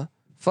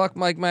fuck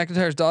Mike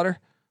McIntyre's daughter?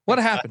 What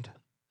happened?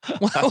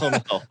 I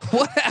don't know.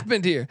 What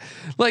happened here?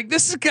 Like,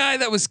 this is a guy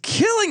that was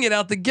killing it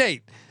out the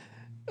gate.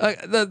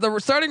 The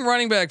starting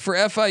running back for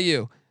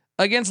FIU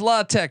against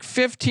La Tech,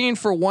 15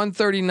 for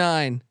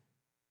 139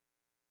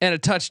 and a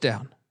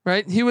touchdown,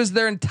 right? He was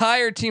their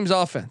entire team's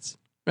offense,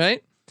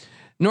 right?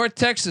 North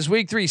Texas,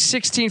 week 3,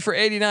 16 for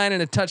 89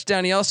 and a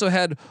touchdown. He also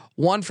had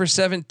 1 for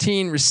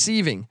 17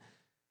 receiving.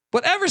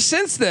 But ever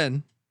since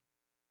then,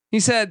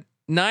 he's had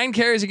 9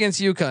 carries against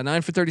UConn,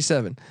 9 for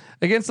 37.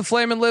 Against the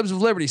Flamin' Libs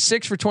of Liberty,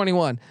 6 for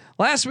 21.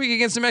 Last week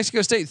against New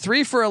Mexico State,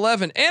 3 for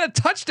 11 and a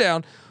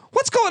touchdown.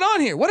 What's going on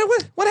here? What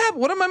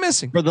happened? What am I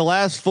missing? For the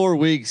last 4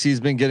 weeks, he's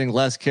been getting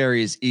less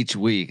carries each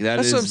week.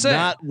 That's what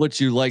not what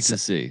you like to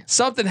see.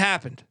 Something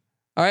happened.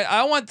 All right.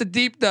 I want the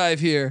deep dive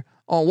here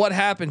on what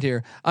happened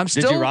here.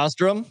 Did you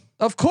roster him?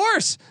 Of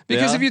course,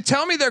 because if you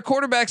tell me their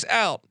quarterback's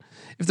out,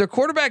 if their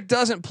quarterback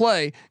doesn't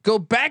play, go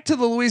back to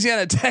the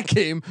Louisiana Tech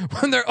game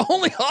when their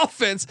only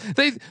offense,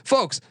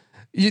 folks,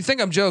 you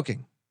think I'm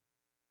joking.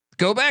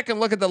 Go back and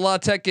look at the La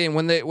Tech game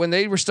when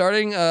they were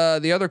starting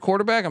the other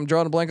quarterback. I'm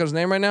drawing a blank on his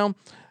name right now.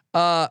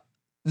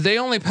 They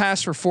only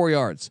passed for 4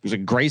 yards. Was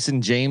it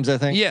Grayson James, I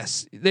think?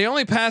 Yes. They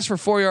only passed for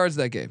 4 yards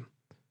that game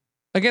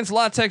against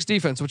La Tech's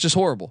defense, which is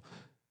horrible.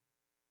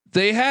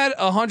 They had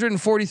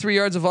 143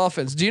 yards of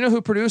offense. Do you know who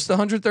produced the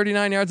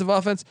 139 yards of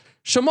offense?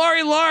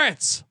 Shamari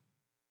Lawrence.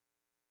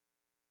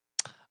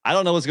 I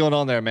don't know what's going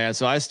on there, man.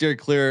 So I steered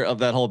clear of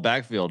that whole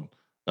backfield.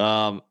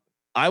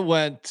 I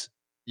went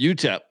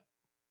UTEP,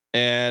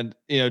 and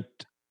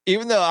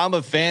even though I'm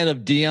a fan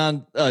of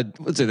Dion,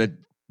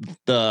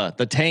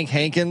 the Tank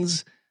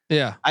Hankins,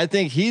 I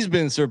think he's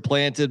been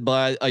supplanted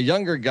by a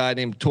younger guy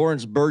named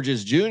Torrance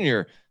Burgess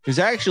Jr., who's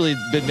actually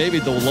been maybe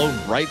the lone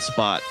bright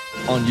spot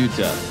on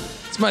UTEP.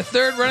 It's my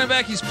 3rd running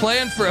back. He's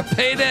playing for a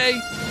payday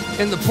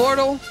in the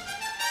portal.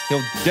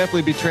 He'll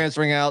definitely be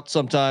transferring out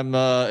sometime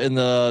in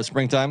the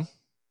springtime.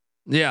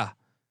 Yeah.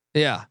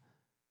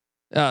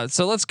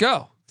 So let's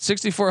go.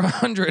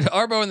 6,400.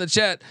 Arbo in the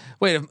chat.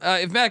 Wait,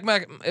 if Mike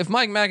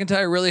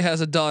McIntyre really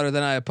has a daughter,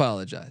 then I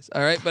apologize.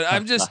 All right, but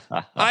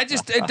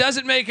it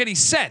doesn't make any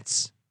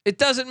sense. It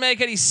doesn't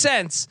make any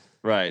sense.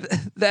 Right.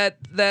 That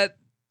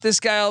this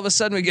guy all of a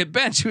sudden would get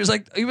benched.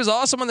 He was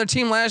awesome on their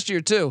team last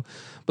year too.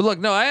 But look,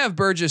 no, I have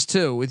Burgess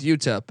too with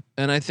UTEP,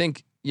 and I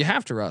think you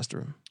have to roster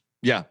him.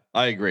 Yeah,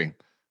 I agree.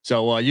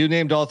 So you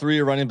named all 3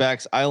 your running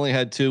backs. I only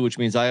had 2, which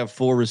means I have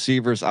 4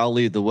 receivers. I'll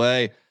lead the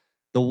way.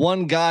 The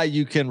one guy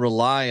you can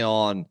rely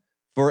on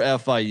for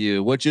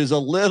FIU, which is a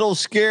little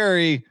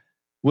scary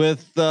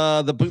with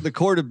the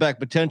quarterback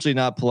potentially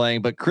not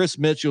playing, but Chris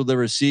Mitchell, the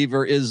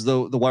receiver, is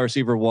the wide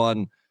receiver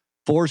 1.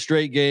 4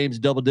 straight games,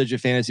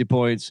 double-digit fantasy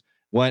points.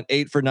 Went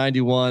 8 for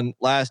 91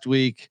 last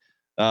week.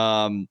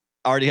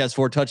 Already has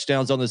 4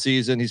 touchdowns on the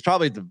season. He's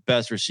probably the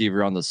best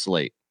receiver on the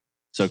slate.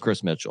 So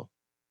Chris Mitchell.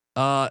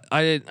 I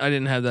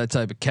didn't have that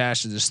type of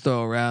cash to just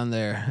throw around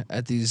there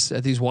at these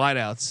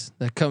wideouts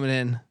that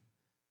coming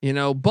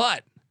in,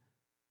 but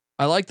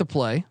I like the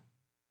play.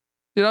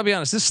 Dude, I'll be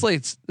honest. This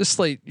slate,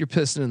 you're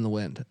pissing in the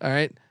wind. All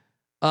right.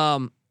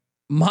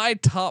 My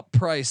top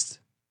priced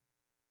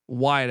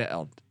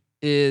wideout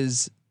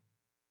is,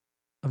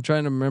 I'm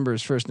trying to remember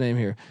his first name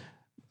here.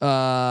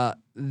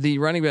 The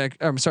running back.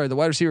 I'm sorry, the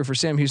wide receiver for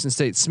Sam Houston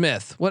State,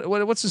 Smith.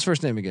 What's his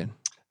first name again?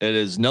 It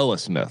is Noah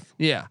Smith.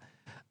 Yeah.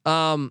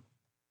 Play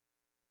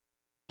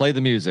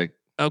the music.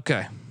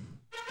 Okay.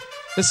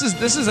 This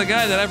is a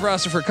guy that I've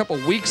rostered for a couple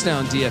weeks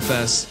now in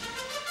DFS,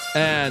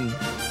 and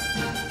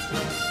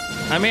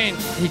I mean,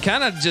 he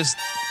kind of just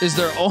is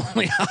their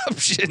only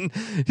option.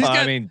 He's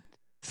got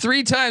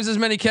 3 times as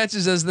many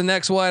catches as the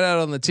next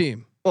wideout on the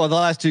team. Well, the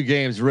last 2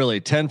 games,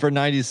 really 10 for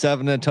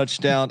 97 and a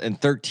touchdown and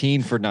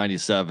 13 for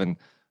 97.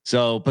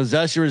 So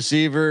possession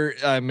receiver.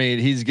 I mean,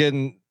 he's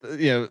getting,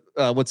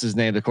 what's his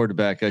name? The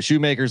quarterback,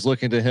 Shoemaker's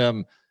looking to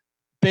him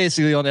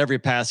basically on every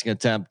passing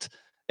attempt,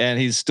 and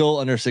he's still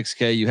under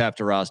 6K. You have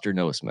to roster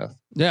Noah Smith.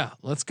 Yeah,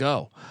 let's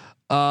go.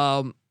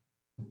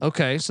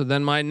 Okay. So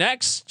then my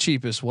next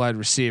cheapest wide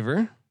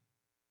receiver,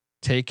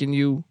 taking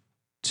you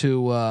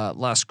to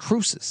Las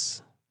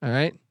Cruces. All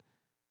right.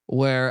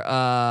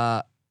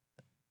 Where,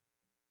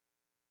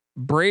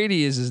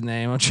 Brady is his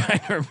name. I'm trying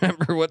to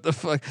remember what the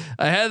fuck.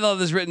 I had all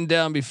this written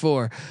down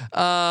before.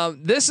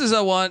 This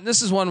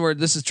is one where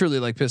this is truly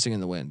like pissing in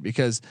the wind,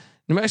 because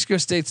New Mexico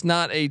State's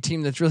not a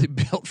team that's really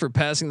built for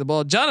passing the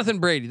ball. Jonathan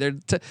Brady,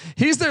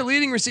 he's their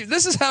leading receiver.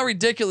 This is how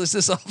ridiculous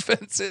this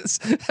offense is.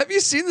 Have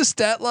you seen the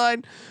stat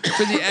line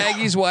for the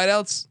Aggies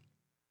wideouts?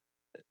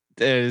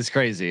 It is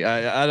crazy.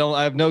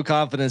 I have no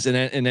confidence in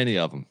any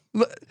of them.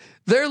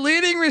 Their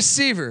leading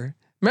receiver.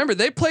 Remember,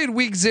 they played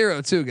week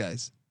 0 too,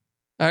 guys.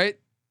 All right.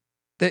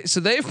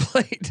 They've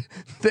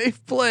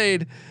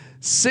played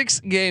 6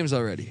 games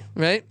already,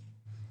 right?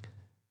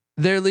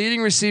 Their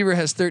leading receiver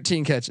has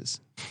 13 catches.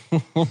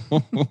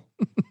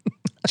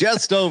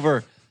 Just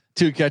over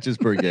 2 catches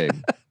per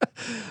game.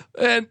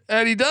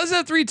 And he does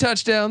have 3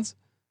 touchdowns,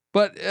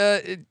 but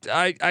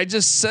I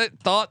just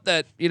thought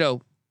that,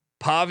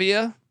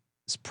 Pavia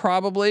is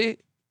probably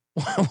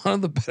one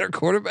of the better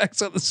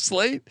quarterbacks on the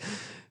slate.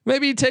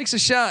 Maybe he takes a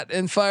shot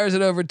and fires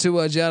it over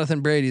to Jonathan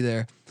Brady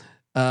there.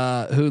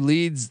 Who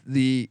leads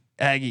the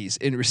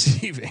Aggies in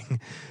receiving.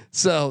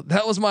 So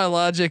that was my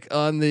logic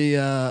on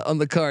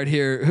the card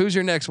here. Who's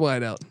your next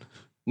wideout?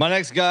 My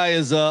next guy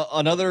is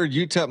another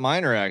UTEP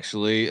minor.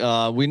 Actually,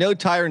 we know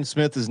Tyron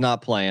Smith is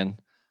not playing,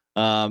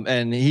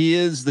 and he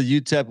is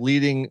the UTEP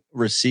leading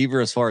receiver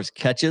as far as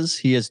catches.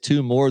 He has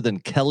 2 more than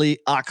Kelly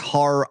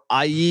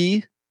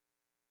Akhar-Yayi,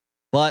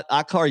 but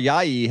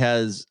Akhar-Yayi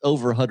has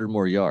over 100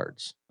 more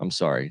yards. I'm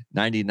sorry,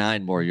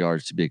 99 more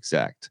yards to be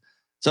exact.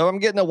 So I'm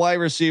getting a wide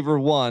receiver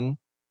 1,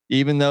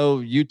 even though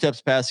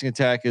UTEP's passing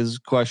attack is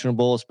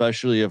questionable,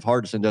 especially if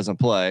Hardison doesn't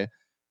play,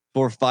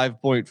 for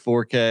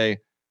 5.4K.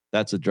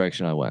 That's the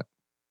direction I went.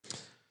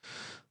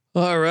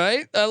 All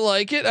right. I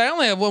like it. I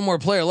only have 1 more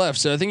player left,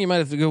 so I think you might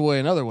have to give away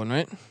another one,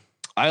 right?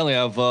 I only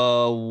have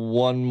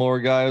 1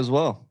 more guy as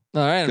well.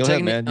 All right. Go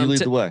ahead, man. You lead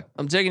the way.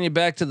 I'm taking you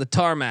back to the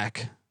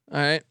tarmac. All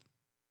right.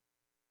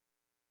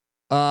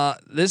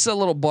 This is a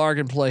little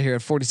bargain play here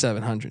at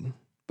 4,700.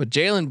 But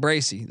Jalen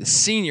Bracey, the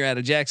senior out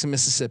of Jackson,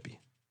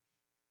 Mississippi,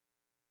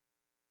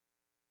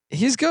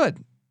 he's good.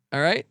 All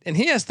right. And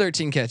he has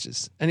 13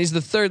 catches, and he's the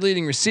 3rd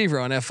leading receiver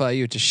on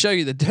FIU, to show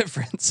you the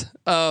difference.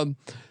 Look,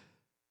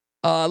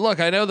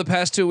 I know the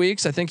past 2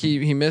 weeks, I think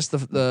he missed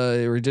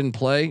or he didn't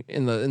play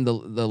in the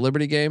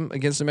Liberty game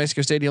against New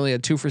Mexico State. He only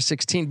had 2 for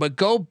 16, but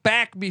go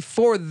back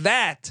before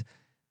that.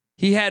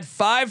 He had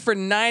 5 for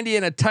 90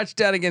 and a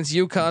touchdown against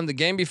UConn. The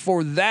game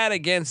before that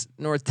against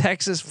North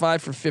Texas,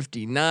 5 for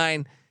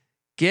 59.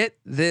 Get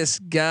this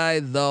guy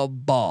the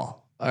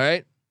ball. All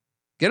right.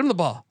 Get him the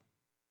ball.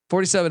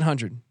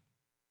 4,700.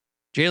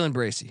 Jalen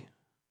Bracey.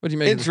 What do you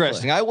make?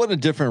 Interesting. I went a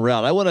different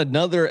route. I went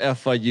another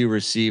FIU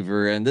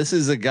receiver, and this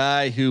is a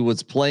guy who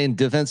was playing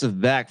defensive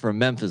back for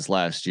Memphis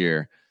last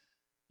year.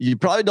 You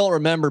probably don't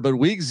remember, but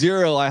week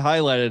 0, I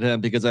highlighted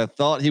him because I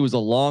thought he was a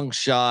long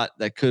shot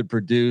that could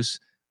produce.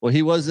 Well,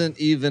 he wasn't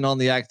even on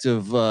the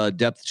active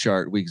depth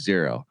chart week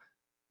 0,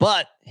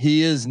 but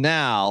he is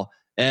now.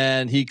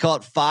 And he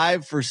caught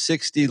 5 for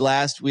 60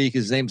 last week.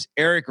 His name's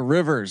Eric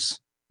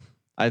Rivers.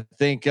 I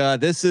think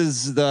this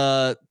is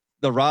the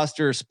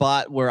roster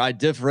spot where I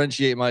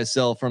differentiate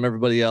myself from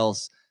everybody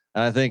else.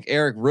 And I think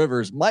Eric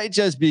Rivers might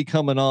just be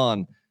coming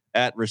on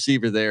at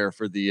receiver there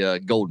for the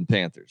Golden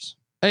Panthers.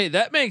 Hey,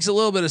 that makes a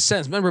little bit of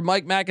sense. Remember,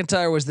 Mike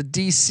McIntyre was the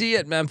DC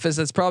at Memphis.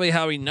 That's probably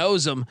how he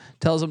knows him.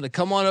 Tells him to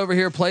come on over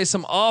here, play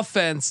some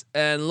offense,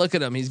 and look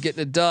at him. He's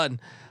getting it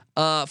done.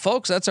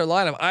 Folks, that's our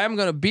lineup. I am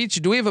going to beat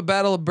you. Do we have a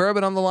battle of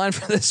bourbon on the line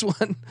for this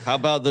one? How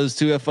about those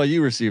 2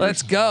 FIU receivers?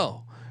 Let's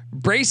go.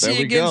 Bracey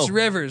against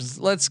Rivers.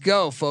 Let's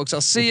go, folks.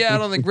 I'll see you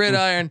out on the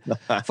gridiron.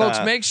 Folks,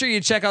 make sure you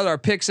check out our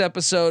picks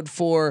episode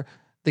for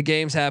the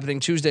games happening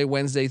Tuesday,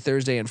 Wednesday,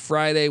 Thursday, and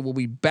Friday. We'll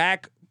be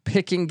back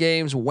picking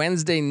games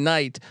Wednesday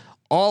night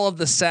All of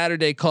the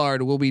Saturday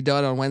card will be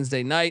done on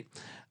Wednesday night.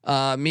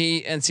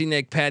 Me, NC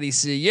Nick, Patty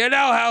C. You know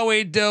how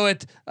we do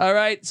it. All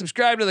right.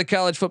 Subscribe to the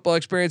College Football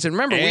Experience. And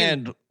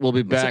remember, we'll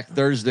be back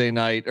Thursday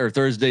night or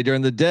Thursday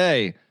during the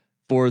day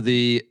for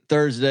the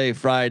Thursday,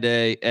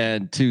 Friday,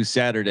 and 2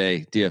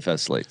 Saturday DFS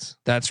slates.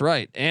 That's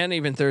right. And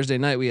even Thursday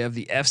night, we have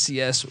the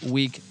FCS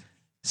Week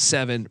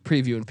 7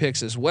 preview and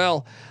picks as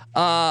well.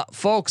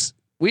 Folks,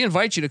 we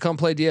invite you to come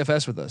play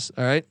DFS with us.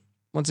 All right.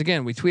 Once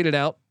again, we tweeted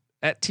out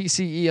at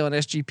TCE on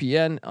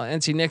SGPN,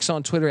 NC Nick's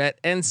on Twitter at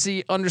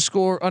NC__NICK.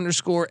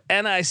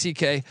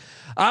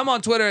 I'm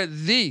on Twitter at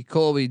the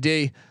Colby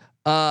D.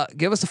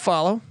 Give us a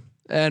follow,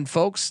 and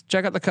folks,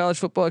 check out the College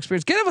Football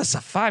Experience. Give us a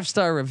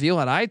 5-star review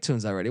on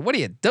iTunes already. What are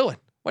you doing?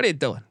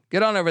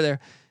 Get on over there.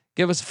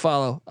 Give us a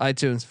follow.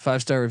 iTunes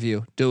 5-star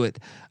review. Do it.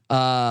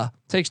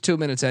 Takes 2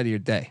 minutes out of your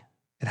day.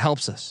 It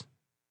helps us.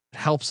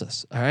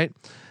 All right.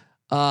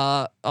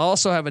 I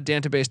also have a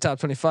Database Top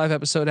 25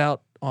 episode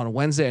out on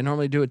Wednesday. I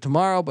normally do it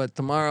tomorrow, but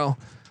tomorrow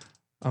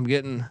I'm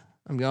going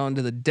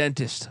to the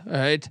dentist. All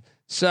right.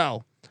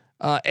 So,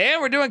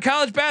 and we're doing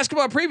college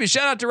basketball previews.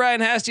 Shout out to Ryan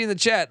Hasty in the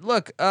chat.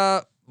 Look,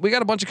 we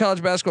got a bunch of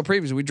college basketball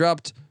previews. We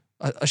dropped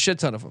a shit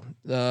ton of them.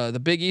 The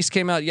Big East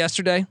came out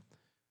yesterday.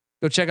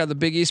 Go check out the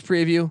Big East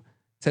preview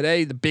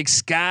today. The Big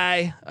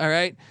Sky. All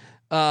right.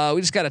 We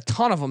just got a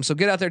ton of them. So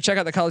get out there, check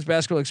out the College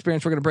Basketball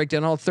Experience. We're going to break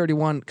down all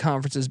 31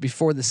 conferences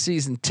before the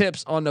season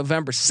tips on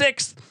November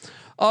 6th.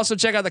 Also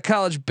check out the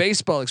College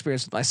Baseball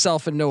Experience with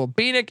myself and Noah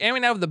Beanick. And we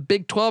now have the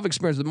Big 12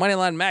 Experience with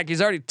Moneyline Mac.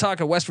 He's already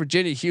talking West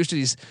Virginia, Houston.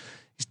 He's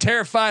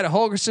terrified of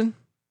Holgerson.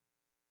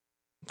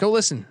 Go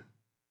listen.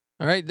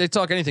 All right. They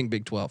talk anything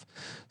Big 12.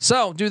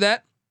 So do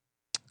that.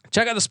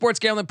 Check out the Sports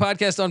Gambling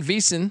Podcast on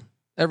VSiN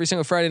every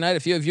single Friday night.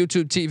 If you have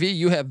YouTube TV,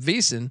 you have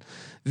VSiN,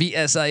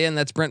 VSIN.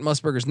 That's Brent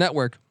Musburger's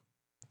network.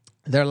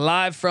 They're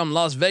live from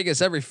Las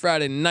Vegas every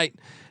Friday night,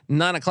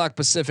 9:00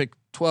 Pacific,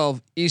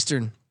 12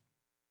 Eastern,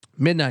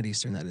 midnight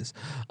Eastern. That is,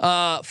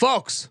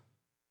 folks.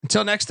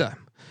 Until next time,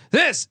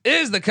 this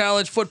is the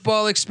College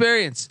Football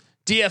Experience,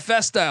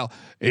 DFS style.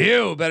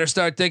 You better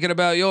start thinking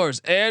about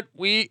yours, and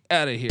we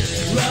out of here.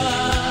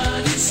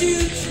 Run and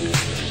shoot.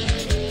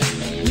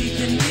 We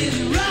can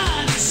really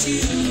run and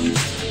shoot,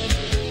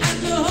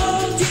 and the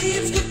whole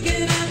team's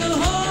looking, and the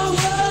whole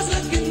world's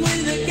looking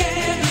with a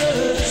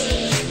gamblers.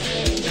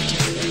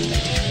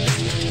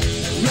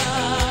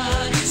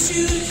 Run and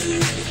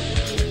shoot.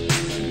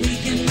 We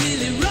can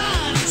really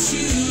run and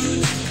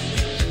shoot,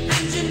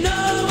 and you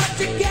know what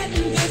to get.